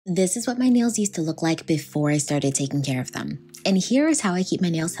This is what my nails used to look like before I started taking care of them. And here is how I keep my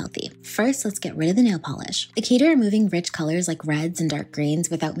nails healthy. First, let's get rid of the nail polish. The key to removing rich colors like reds and dark greens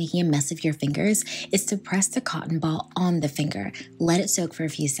without making a mess of your fingers is to press the cotton ball on the finger. Let it soak for a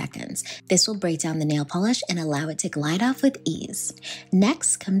few seconds. This will break down the nail polish and allow it to glide off with ease.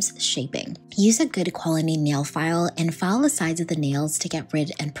 Next comes shaping. Use a good quality nail file and file the sides of the nails to get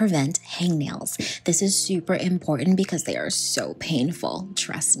rid and prevent hangnails. This is super important because they are so painful,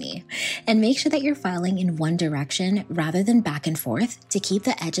 trust me. And make sure that you're filing in one direction rather than back and forth to keep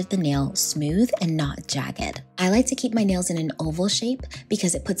the edge of the nail smooth and not jagged. I like to keep my nails in an oval shape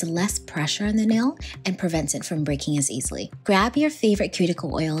because it puts less pressure on the nail and prevents it from breaking as easily. Grab your favorite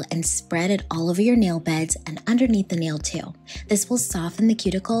cuticle oil and spread it all over your nail beds and underneath the nail too. This will soften the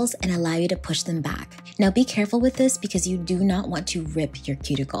cuticles and allow you to push them back. Now be careful with this because you do not want to rip your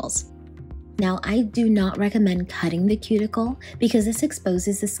cuticles. Now, I do not recommend cutting the cuticle because this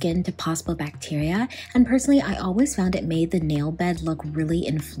exposes the skin to possible bacteria, and personally, I always found it made the nail bed look really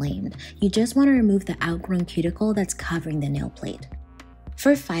inflamed. You just want to remove the outgrown cuticle that's covering the nail plate.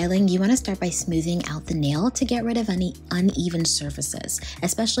 For filing, you want to start by smoothing out the nail to get rid of any uneven surfaces,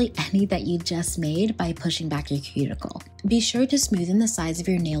 especially any that you just made by pushing back your cuticle. Be sure to smoothen the sides of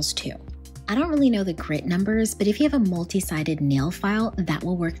your nails too. I don't really know the grit numbers, but if you have a multi-sided nail file, that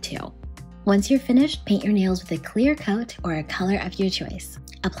will work too. Once you're finished, paint your nails with a clear coat or a color of your choice.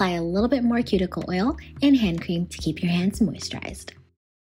 Apply a little bit more cuticle oil and hand cream to keep your hands moisturized.